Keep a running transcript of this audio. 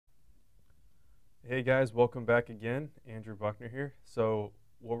Hey guys, welcome back again. Andrew Buckner here. So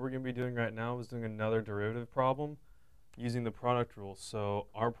what we're going to be doing right now is doing another derivative problem using the product rule. So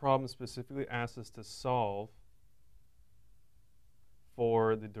our problem specifically asks us to solve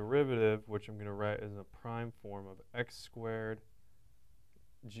for the derivative, which I'm going to write as a prime form of x squared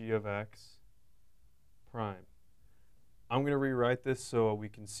g of x prime. I'm going to rewrite this so we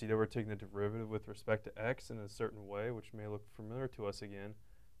can see that we're taking the derivative with respect to x in a certain way, which may look familiar to us again,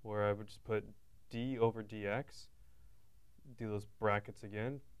 where I would just put d over dx, do those brackets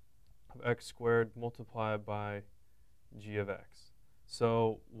again, of x squared multiplied by g of x.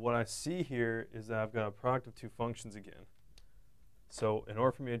 So what I see here is that I've got a product of two functions again. So in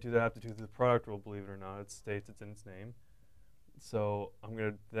order for me to do that, I have to do the product rule, believe it or not. It states it's in its name. So I'm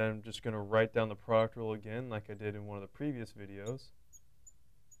just going to write down the product rule again like I did in one of the previous videos,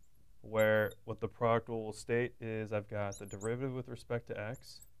 where what the product rule will state is I've got the derivative with respect to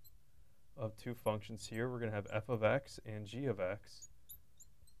x of two functions here. We're going to have f of x and g of x,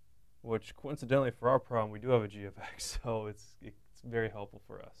 which coincidentally for our problem we do have a g of x, so it's very helpful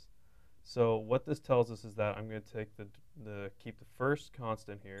for us. So what this tells us is that I'm going to take keep the first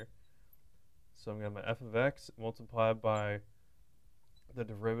constant here. So I'm going to have my f of x multiplied by the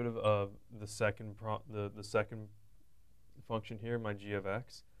derivative of the second function here, my g of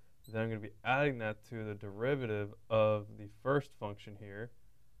x. Then I'm going to be adding that to the derivative of the first function here,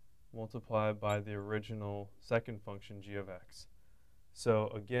 multiplied by the original second function, g of x.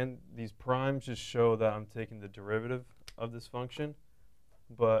 So again, these primes just show that I'm taking the derivative of this function,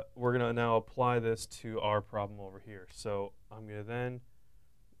 but we're going to now apply this to our problem over here. So I'm going to then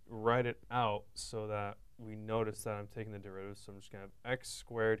write it out so that we notice that I'm taking the derivative. So I'm just going to have x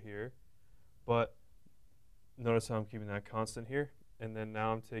squared here, but notice how I'm keeping that constant here. And then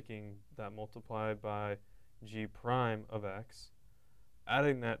now I'm taking that multiplied by g prime of x,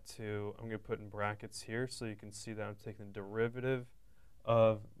 adding that to, I'm going to put in brackets here so you can see that I'm taking the derivative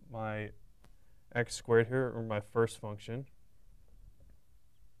of my x squared here, or my first function,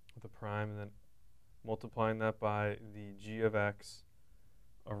 with a prime, and then multiplying that by the g of x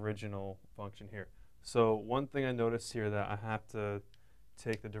original function here. So one thing I noticed here that I have to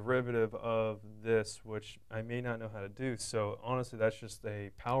take the derivative of this, which I may not know how to do. So honestly, that's just a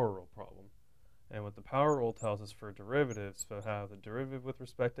power rule problem. And what the power rule tells us for derivatives, so I have the derivative with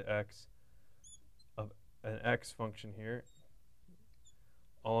respect to x of an x function here.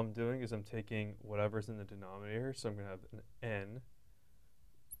 All I'm doing is I'm taking whatever's in the denominator, so I'm going to have an n.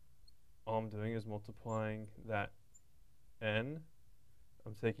 All I'm doing is multiplying that n.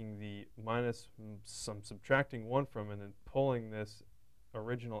 I'm taking the minus, I'm subtracting 1 from it, and then pulling this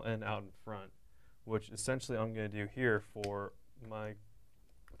original n out in front, which essentially I'm going to do here for my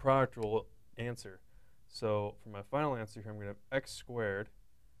product rule answer. So for my final answer here, I'm going to have x squared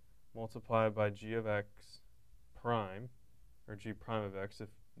multiplied by g of x prime, or g prime of x, if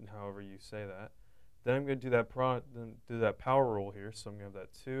however you say that. Then I'm going to do that power rule here. So I'm going to have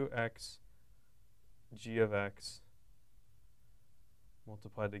that 2x g of x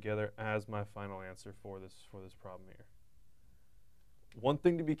multiplied together as my final answer for this problem here. One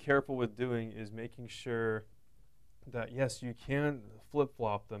thing to be careful with doing is making sure that, yes, you can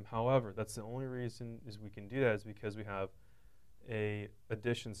flip-flop them. However, that's the only reason is we can do that is because we have a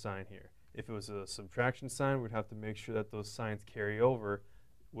addition sign here. If it was a subtraction sign, we'd have to make sure that those signs carry over,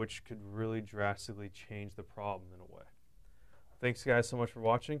 which could really drastically change the problem in a way. Thanks guys so much for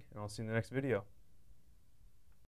watching, and I'll see you in the next video.